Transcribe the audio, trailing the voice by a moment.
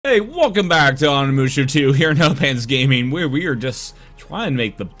Hey, welcome back to Onimusha 2 here in Hellpants Gaming, where we are just trying to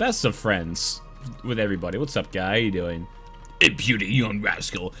make the best of friends with everybody. What's up, guy? How you doing? Impudent young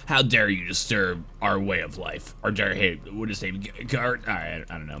rascal, how dare you disturb our way of life? Or dare, hey, what is his name? Alright, I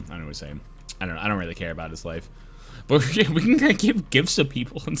don't know. I don't know what he's saying. I don't really care about his life. But we can give gifts to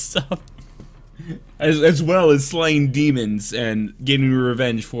people and stuff. As well as slaying demons and getting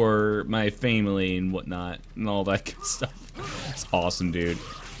revenge for my family and whatnot and all that good stuff. It's awesome, dude.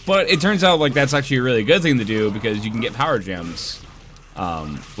 But it turns out like that's actually a really good thing to do because you can get power gems,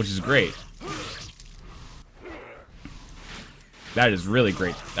 which is great. That is really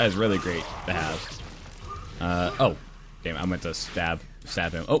great. That is really great to have. Oh, damn! I meant to stab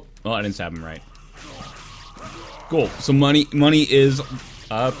him. Oh, well, I didn't stab him right. Cool. So money is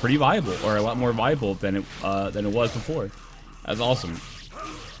pretty viable, or a lot more viable than it was before. That's awesome.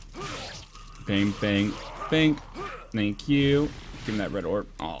 Bang, bang, bang. Thank you. Give me that red orb.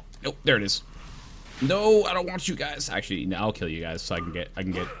 Oh, nope, there it is. No, I don't want you guys. Actually, no, I'll kill you guys so I can get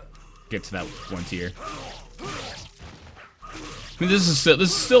to that one tier. I mean, this is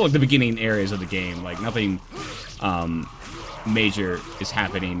still like the beginning areas of the game. Like nothing major is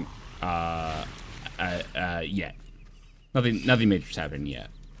happening yet. Nothing major is happening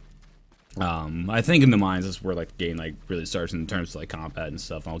yet. I think in the mines is where like the game like really starts in terms of like combat and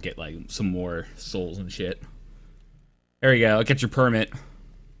stuff. I'll get like some more souls and shit. There you go. I'll get your permit.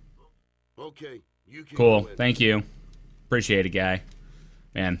 Okay. You can cool. Thank you. Appreciate it, guy.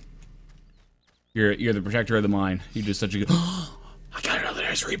 Man, you're the protector of the mine. You did such a good. I got another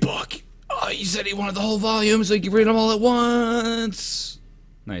history book. Oh, he said he wanted the whole volume, so he could read them all at once.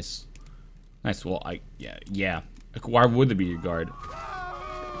 Nice. Nice. Well, yeah. Why would there be your guard?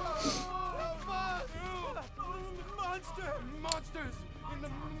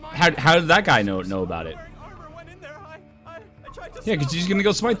 How did that guy know about it? Yeah, because he's gonna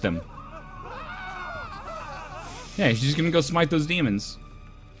go smite them. Yeah, he's just gonna go smite those demons.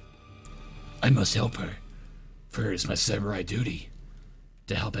 I must help her, for it is my samurai duty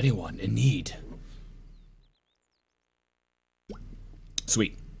to help anyone in need.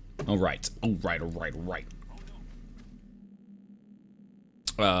 Sweet. Alright. Alright.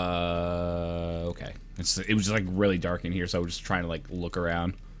 Okay. It was like really dark in here, so I was just trying to like look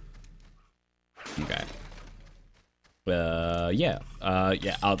around. Okay. Yeah. I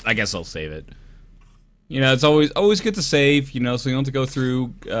guess I'll save it. You know, it's always good to save, you know, so you don't have to go through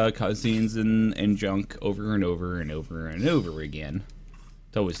cutscenes and junk over and over and over and over again.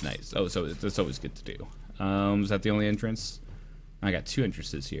 It's always nice. Oh, so it's always good to do. Is that the only entrance? I got two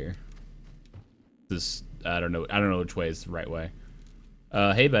entrances here. I don't know which way is the right way.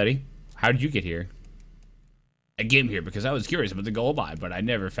 Hey buddy, how did you get here? I came here because I was curious about the gold mine, but I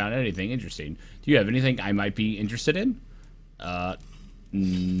never found anything interesting. Do you have anything I might be interested in?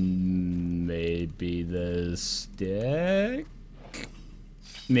 Maybe the stick?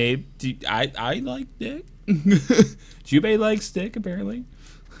 Maybe, I like stick. Jubei likes stick, apparently.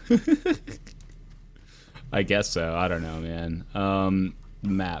 I guess so, I don't know, man.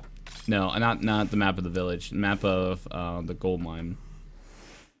 Map. No, not the map of the village. Map of, the gold mine.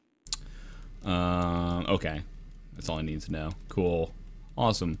 Okay. That's all I need to know. Cool.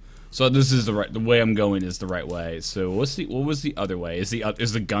 Awesome. So this is the way I'm going is the right way. So what was the other way? Is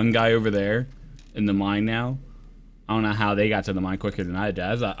the gun guy over there in the mine now? I don't know how they got to the mine quicker than I did.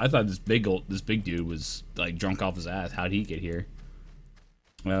 I thought this big dude was like drunk off his ass. How'd he get here?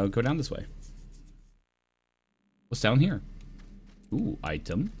 Well, go down this way. What's down here? Ooh,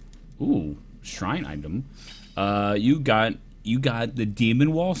 item. Ooh, shrine item. You got the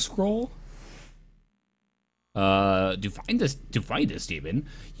demon wall scroll. To find this demon,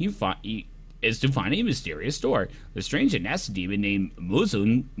 is to find a mysterious door. The strange and nasty demon named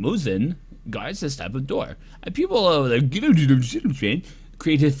Muzin guards this type of door. A pupil of the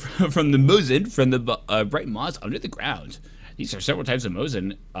created from the Muzin from the bright moss under the ground. These are several types of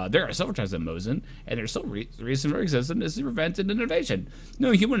Muzin. There are several types of Muzin, and their sole reason for existence is to prevent an invasion.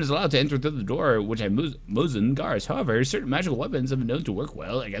 No human is allowed to enter through the door which a Muzin guards. However, certain magical weapons have been known to work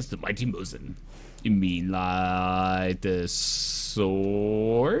well against the mighty Muzin. You mean like this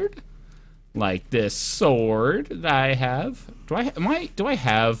sword? Like this sword that I have? Do I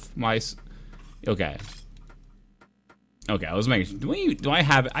have my? Okay. Okay, I was making. Do I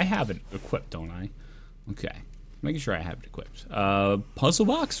have it? I have it equipped, don't I? Okay, making sure I have it equipped. Puzzle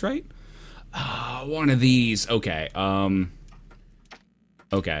box, right? One of these. Okay.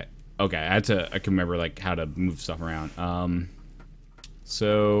 Okay. I can remember like how to move stuff around.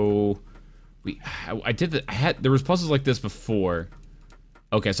 So. There was puzzles like this before.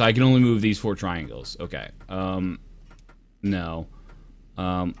 Okay, so I can only move these 4 triangles. Okay. No.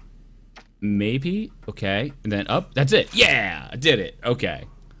 Maybe. Okay. And then up. That's it. Yeah, I did it. Okay.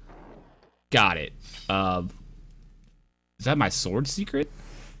 Got it. Is that my sword secret?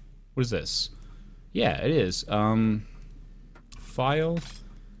 What is this? Yeah, it is. File.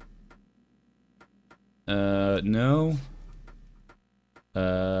 No.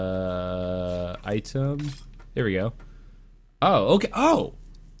 Item. There we go. Oh, okay. Oh,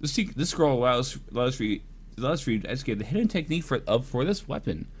 this scroll allows for you to execute the hidden technique for this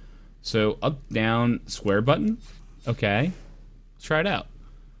weapon. So up, down, square button. Okay, let's try it out.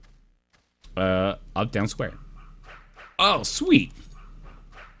 Up, down, square. Oh, sweet.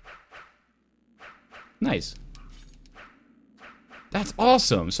 Nice. That's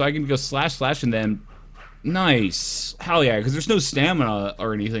awesome. So I can go slash slash and then nice. Hell yeah, because there's no stamina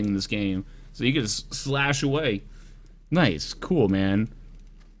or anything in this game, so you can just slash away. Nice, cool, man.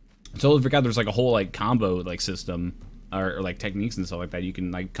 I totally forgot there's like a whole like combo like system or like techniques and stuff like that you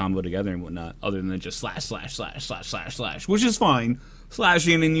can like combo together and whatnot, other than just slash slash slash slash slash slash, which is fine.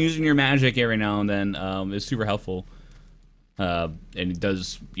 Slashing and using your magic every now and then is super helpful, and it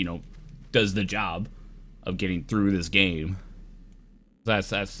does, you know, does the job of getting through this game. That's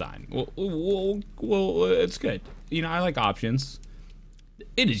fine. Well, it's good. You know, I like options.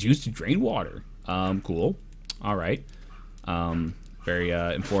 It is used to drain water. Cool. All right. Very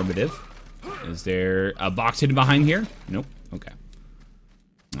informative. Is there a box hidden behind here? Nope. Okay.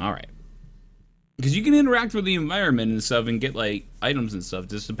 All right. Because you can interact with the environment and stuff and get like items and stuff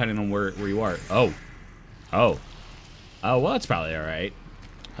just depending on where you are. Oh. Oh. Oh, well, that's probably all right.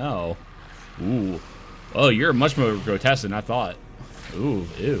 Oh. Ooh. Oh, you're much more grotesque than I thought. Ooh,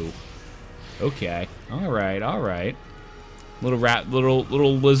 ew. Okay. All right, all right. Little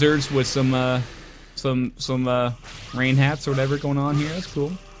little lizards with some rain hats or whatever going on here. That's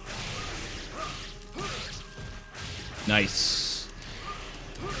cool. Nice.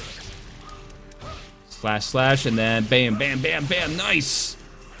 Slash slash and then bam bam bam bam. Nice.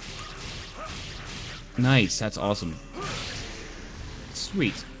 Nice. That's awesome.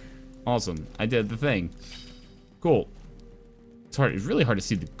 Sweet. Awesome. I did the thing. Cool. It's hard. It's really hard to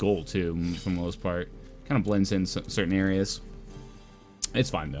see the goal too, for the most part. Kind of blends in certain areas. It's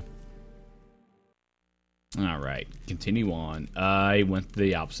fine though. All right, continue on. I went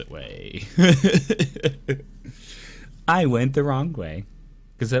the opposite way. I went the wrong way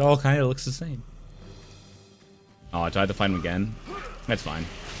because it all kind of looks the same. Oh, do I have to find him again? That's fine.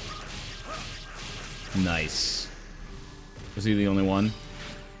 Nice. Was he the only one?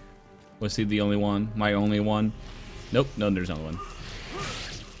 Was he the only one? My only one? Nope, no, there's another one.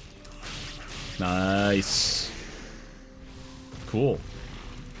 Nice. Cool.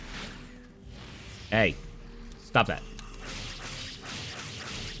 Hey, stop that.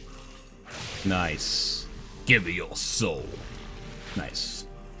 Nice. Give me your soul. Nice.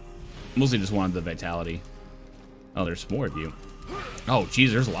 Mostly just wanted the vitality. Oh, there's more of you. Oh,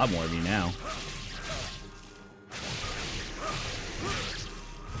 geez, there's a lot more of you now.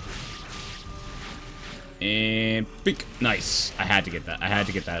 And bink. Nice. I had to get that. I had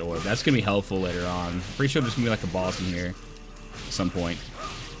to get that orb. That's gonna be helpful later on. Pretty sure there's gonna be like a boss in here at some point.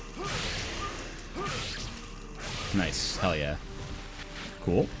 Nice. Hell yeah.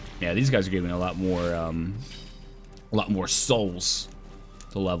 Cool. Yeah, these guys are giving a lot more souls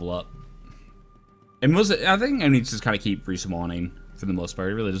to level up. And I think I need to just kind of keep respawning for the most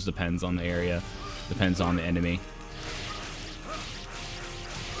part. It really just depends on the area. Depends on the enemy.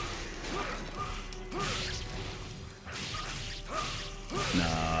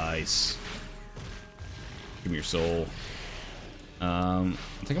 Nice. Give me your soul. I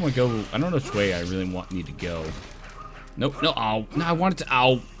think I'm gonna go. I don't know which way I really need to go. Nope. No. Oh. No. I wanted to.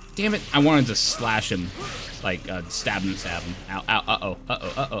 Ow. Damn it. I wanted to slash him, like stab him. Ow. Ow. Uh oh. Uh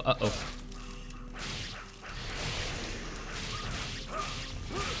oh. Uh oh. Uh oh.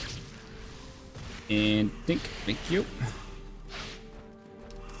 And think. Thank you.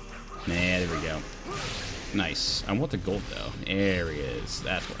 Nah. There we go. Nice. I want the gold though. There he is.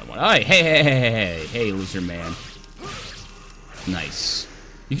 That's what I want. Oh, hey, loser man. Nice.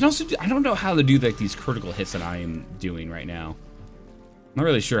 You can also do, I don't know how to do like these critical hits that I am doing right now. I'm not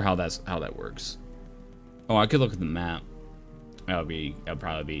really sure how that works. Oh, I could look at the map. That would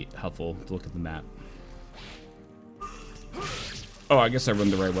probably be helpful to look at the map. Oh, I guess I run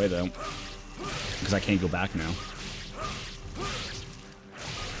the right way though, because I can't go back now.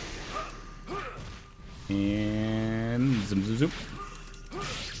 And zoom, zoom, zoom.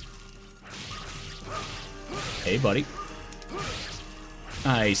 Hey, buddy.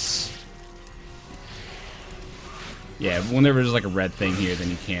 Nice. Yeah, whenever there's like a red thing here, then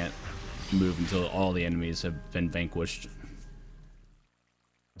you can't move until all the enemies have been vanquished.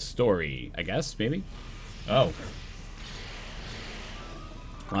 Story, I guess, maybe? Oh.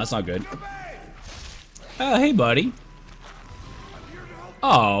 Well, that's not good. Hey, buddy.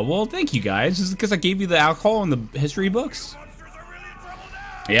 Oh, well, thank you guys. Just because I gave you the alcohol and the history books?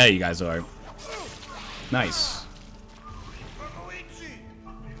 Yeah, you guys are. Nice.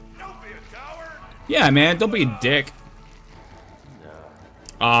 Yeah, man, don't be a dick.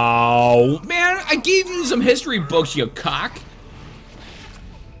 Oh, man, I gave you some history books, you cock.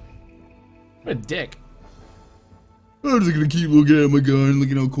 What a dick. I'm just gonna keep looking at my gun,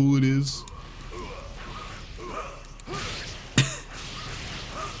 looking how cool it is.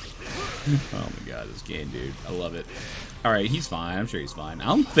 Oh my god, this game, dude. I love it. Alright, he's fine. I'm sure he's fine. I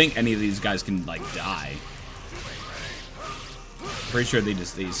don't think any of these guys can, like, die. Pretty sure they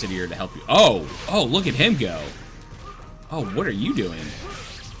sit here to help you. Oh! Oh, look at him go. Oh, what are you doing?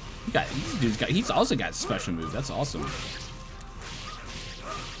 He's also got special moves. That's awesome.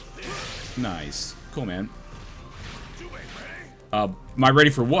 Nice. Cool, man. Am I ready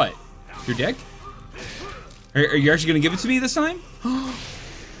for what? Your dick? Are you actually gonna give it to me this time?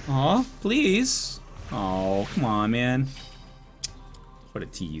 Aw, please. Oh, come on, man. What a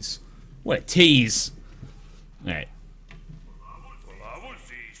tease. What a tease. Alright.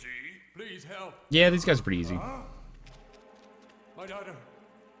 Please help. Yeah, these guys are pretty easy.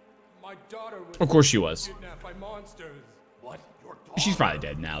 My daughter was Of course she was. kidnapped by monsters. What? Your daughter? She's probably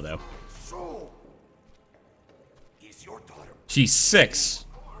dead now, though. So, is your daughter? She's 6.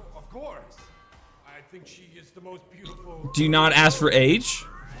 Of course. I think she is the most beautiful. Do not ask for age.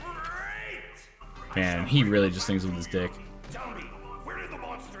 Great! Man, he really just thinks with his dick. Tell me, where did the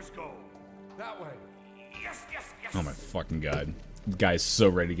monsters go? That way. Yes, yes, yes. Oh my fucking god. The guy's so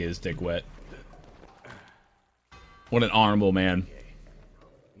ready to get his dick wet. What an honorable man.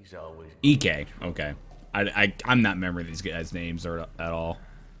 He's always. EK. Okay. I'm not remembering these guys' names at all.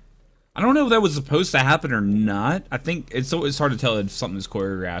 I don't know if that was supposed to happen or not. I think it's hard to tell if something is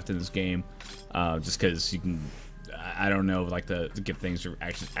choreographed in this game, just because you can. I don't know, like the gift things are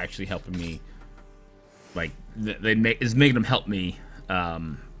actually helping me. Like is making them help me,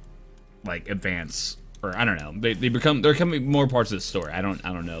 like advance, or I don't know. They're becoming more parts of the story. I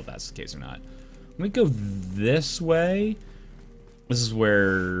don't know if that's the case or not. Let me go this way. This is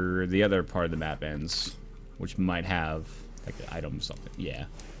where the other part of the map ends, which might have like an item or something. Yeah.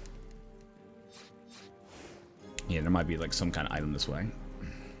 Yeah, there might be like some kind of item this way.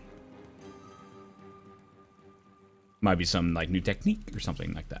 Might be some like new technique or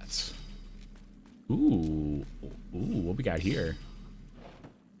something like that. Ooh, what we got here?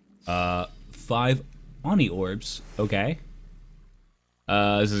 5 Oni orbs. Okay.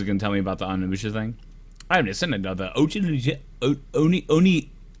 This is gonna tell me about the Onimusha thing. I have a descendant of the Onichi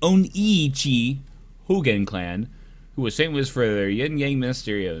Hogen clan, who was famous for their yin-yang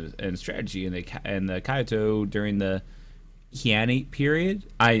ministry and strategy in the Kyoto during the Heian period.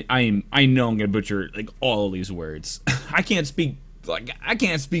 I know I'm gonna butcher like all of these words. I can't speak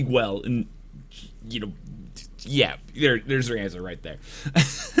well, and you know, yeah. There's your answer right there.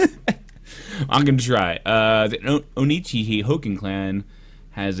 I'm gonna try. The Onichi Hoken clan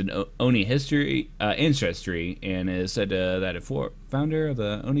has an Oni ancestry, and is said that a founder of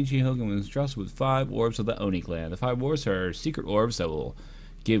the Onichi Hoken was trusted with 5 orbs of the Oni clan. The 5 orbs are secret orbs that will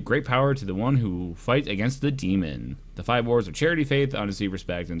give great power to the one who fights against the demon. The 5 orbs are charity, faith, honesty,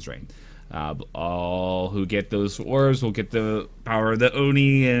 respect, and strength. All who get those orbs will get the power of the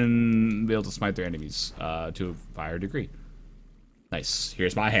Oni and be able to smite their enemies to a higher degree. Nice.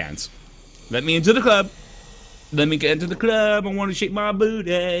 Here's my hands. Let me into the club. Let me get into the club. I want to shake my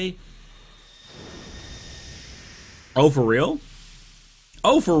booty. Oh, for real?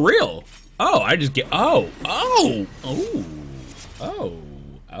 Oh, for real? Oh, I just get... Oh.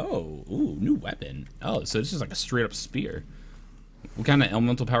 Ooh, new weapon. Oh, so this is like a straight up spear. What kind of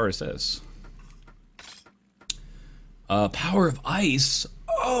elemental power is this? Power of ice.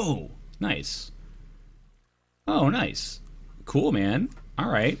 Oh, nice. Oh, nice. Cool, man.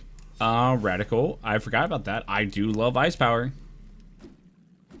 All right. Radical. I forgot about that. I do love ice power.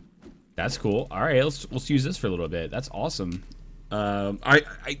 That's cool. All right, let's use this for a little bit. That's awesome.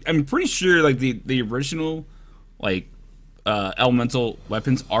 I'm pretty sure like the original like elemental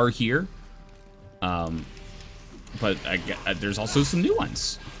weapons are here. But there's also some new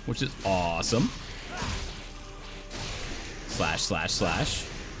ones, which is awesome. Slash.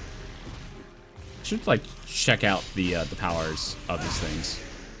 Should like check out the powers of these things.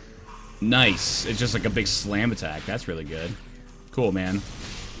 Nice. It's just like a big slam attack. That's really good. Cool, man.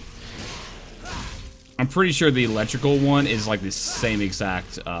 I'm pretty sure the electrical one is like the same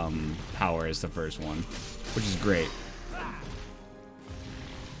exact power as the first one, which is great.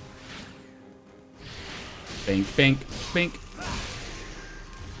 Bink, bink, bink.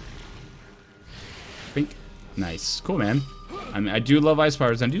 Bink. Nice. Cool, man. I mean, I do love ice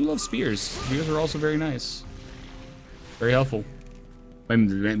powers. I do love spears. Spears are also very nice. Very helpful. I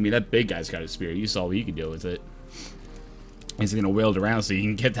mean, that big guy's got a spear. You saw what he could do with it. He's gonna wheel it around so you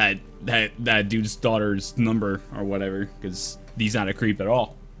can get that dude's daughter's number or whatever, because he's not a creep at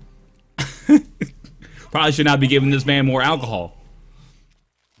all. Probably should not be giving this man more alcohol.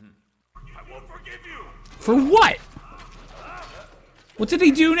 I won't forgive you. For what? What did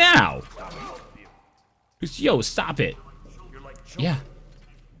he do now? Yo, stop it. You're like children.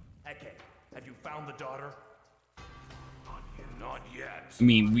 Yeah. Eke, have you found the daughter? Not yet. I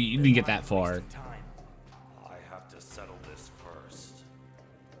mean, we didn't get that far. Time. I have to settle this first.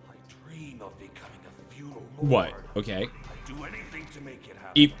 I dream of becoming a feudal lord. What? Okay. I'd do anything to make it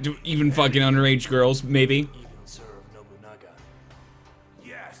happen. Even fucking underage girls, maybe. Even serve Nobunaga.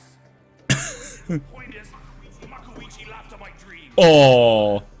 Yes. Point is, Makuichi laughed at my dream.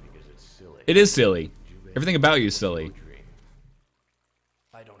 Oh, Because it's silly. it is silly. Everything about you is silly.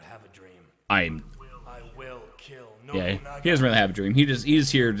 I don't have a dream. I will kill yeah. Nobunaga. He doesn't really have a dream. He's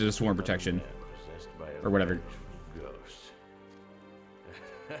here to sworn protection Possessed by a or whatever. ghost.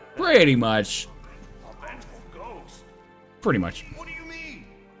 Pretty much. A vengeful ghost? Pretty much. What do you mean?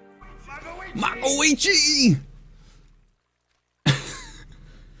 Makoichi!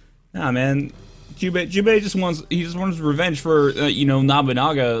 Nah, man. Jubei just wants revenge for you know,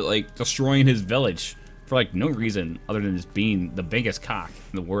 Nobunaga like destroying his village for like no reason other than just being the biggest cock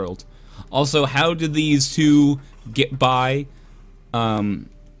in the world. Also, how did these two get by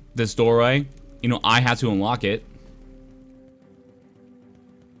this doorway? You know, I had to unlock it.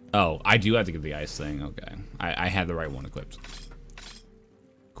 Oh, I do have to get the ice thing. Okay, I had the right one equipped.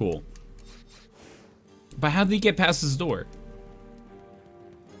 Cool. But how did he get past this door?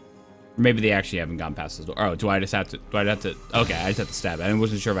 Or maybe they actually haven't gone past this door. Oh, do I just have to? Okay, I just have to stab it. I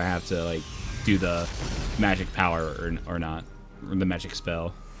wasn't sure if I have to like do the magic power or not, or the magic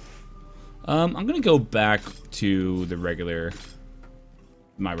spell. I'm gonna go back to the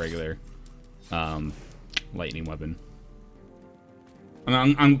my regular lightning weapon.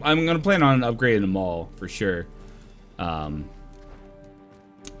 I'm gonna plan on upgrading them all for sure.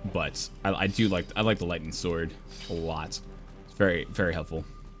 But I like the lightning sword a lot. It's very, very helpful.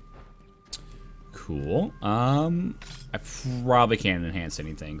 Cool. I probably can't enhance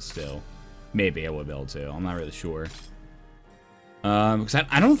anything still. Maybe I will be able to. I'm not really sure. Because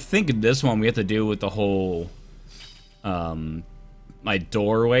I don't think in this one we have to deal with the whole like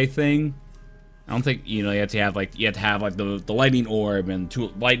doorway thing. I don't think, you know, you have to have like the lightning orb and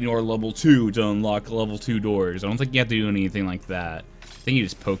lightning orb level 2 to unlock level 2 doors. I don't think you have to do anything like that. I think you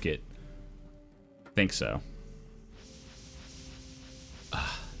just poke it. I think so.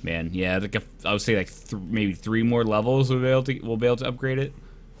 Man, yeah, like I would say like maybe 3 more levels we'll be able to upgrade it.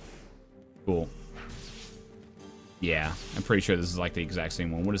 Cool. Yeah, I'm pretty sure this is like the exact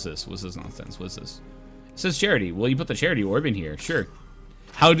same one. What is this? What's this nonsense? What is this? It says charity. Well, you put the charity orb in here. Sure.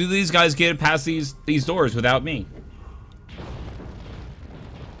 How do these guys get past these doors without me?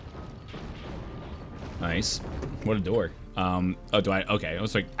 Nice. What a door. Oh, do I? Okay, I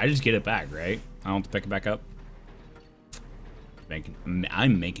was like, I just get it back, right? I don't have to pick it back up.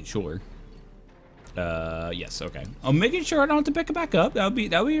 I'm making sure. Yes, okay. I'm making sure I don't have to pick it back up. That would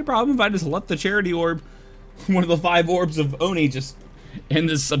be a problem if I just left the charity orb, one of the 5 orbs of Oni, just in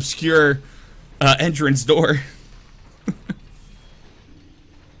this obscure entrance door.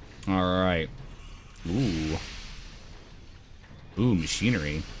 All right. Ooh. Ooh,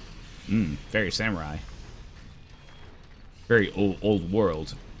 machinery. Very samurai. Very old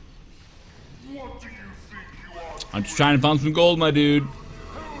world. What do you think you are? I'm just trying to find some gold, my dude.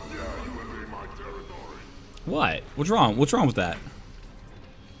 How dare you invade my territory? What? What's wrong? What's wrong with that?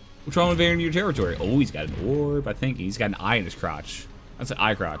 What's wrong with invading your territory? Oh, he's got an orb, I think. He's got an eye in his crotch. That's an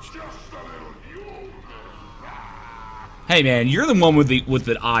eye crotch. Just a little you. Hey, man, you're the one with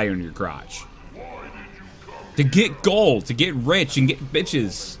the eye on your crotch. Why did you come? To get gold, to get rich, and get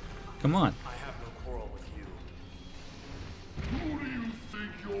bitches. Come on. I have no quarrel with you. Who do you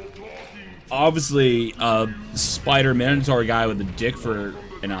think you're talking to? Obviously, Spider Minotaur guy with a dick for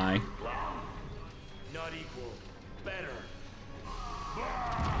an eye. Not equal. Better.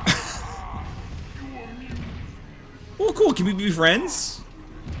 Well, cool. Can we be friends?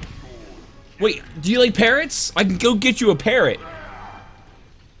 Wait, do you like parrots? I can go get you a parrot.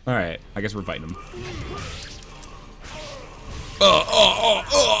 All right, I guess we're fighting him.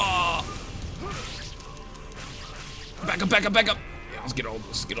 Back up, back up, back up. Yeah, let's get all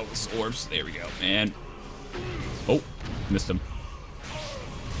those orbs. There we go, man. Oh, missed him.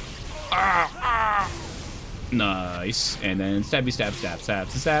 Nice. And then stabby stab stab stab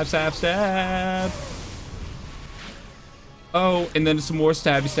stab stab stab. Oh, and then some more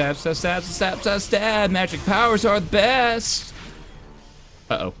stabby stab stab stab stab stab stab. Magic powers are the best.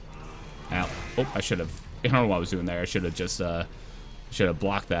 Uh-oh. Ow. Oh, I should have. I don't know what I was doing there. I should have just should have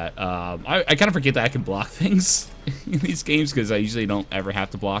blocked that. I kind of forget that I can block things in these games because I usually don't ever have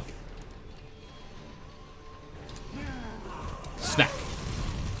to block. Smack.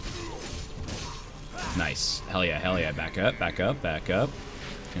 Nice. Hell yeah, hell yeah. Back up, back up, back up.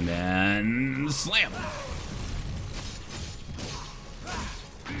 And then slam.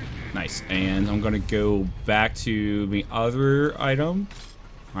 Nice. And I'm gonna go back to the other item.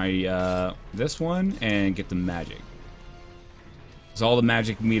 This one, and get the magic. So all the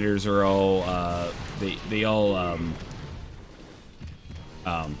magic meters are all, they all,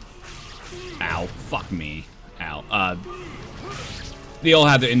 ow, fuck me. Ow. They all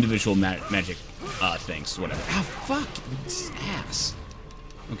have their individual magic, things, whatever. Ow, fuck, it's ass.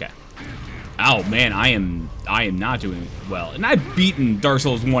 Okay. Oh man, I am not doing well. And I've beaten Dark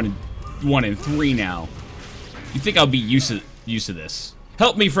Souls 1 and 3 now. You think I'll be used to this?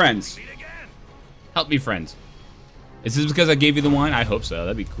 Help me, friends. Help me, friends. Is this because I gave you the one? I hope so.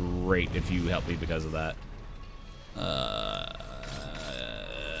 That'd be great if you helped me because of that.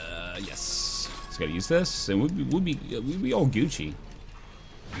 Yes. Just gotta use this, and we'll be all Gucci.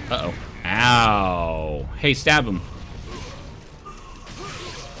 Uh-oh. Ow. Hey, stab him.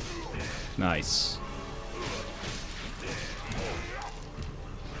 Nice.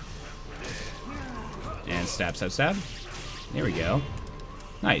 And stab, stab, stab. There we go.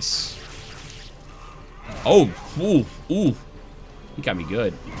 Nice. Oh, ooh, ooh. He got me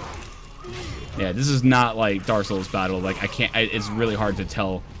good. Yeah, this is not like Dark Souls battle. Like, it's really hard to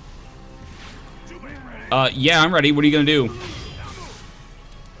tell. Yeah, I'm ready. What are you gonna do?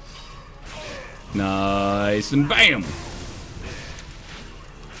 Nice, and bam!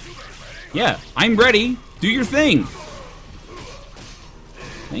 Yeah, I'm ready. Do your thing.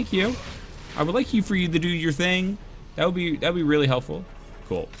 Thank you. I would like for you to do your thing. That'd be really helpful.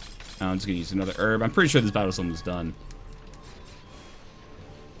 Cool. I'm just gonna use another herb. I'm pretty sure this battle's almost done.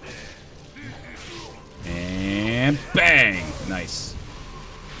 And bang! Nice.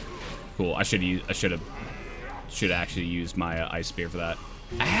 Cool. I should actually use my ice spear for that.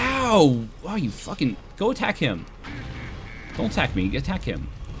 Ow! Oh, you fucking go attack him. Don't attack me. Attack him.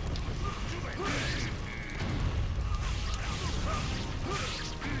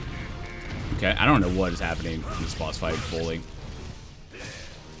 Okay, I don't know what is happening in this boss fight fully.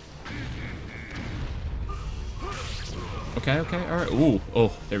 Okay, okay, alright. Ooh,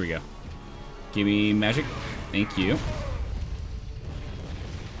 oh, there we go. Give me magic. Thank you.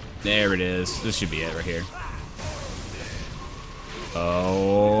 There it is. This should be it right here.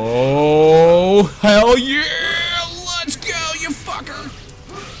 Oh, hell yeah! Let's go, you fucker!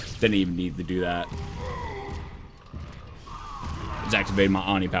 Didn't even need to do that. Just activated my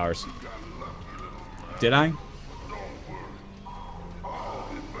Oni powers. Did I?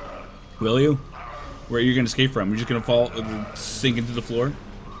 Will you? Where are you gonna escape from? You're just gonna fall, sink into the floor?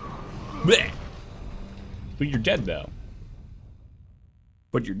 Blech. But you're dead, though.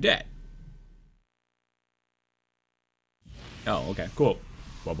 But you're dead. Oh, okay, cool.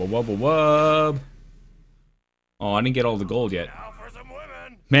 Wub, wub, wub, wub, wub. Oh, I didn't get all the gold yet.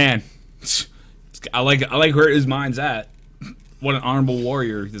 Man, I like where his mind's at. What an honorable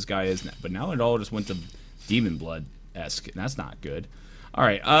warrior this guy is. But now it all just went to demon blood-esque, and that's not good. All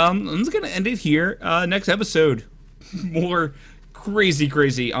right, I'm just gonna end it here. Next episode, more crazy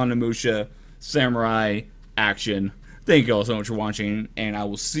Onimusha samurai action. Thank you all so much for watching, and I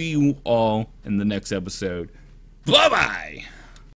will see you all in the next episode. Bye-bye!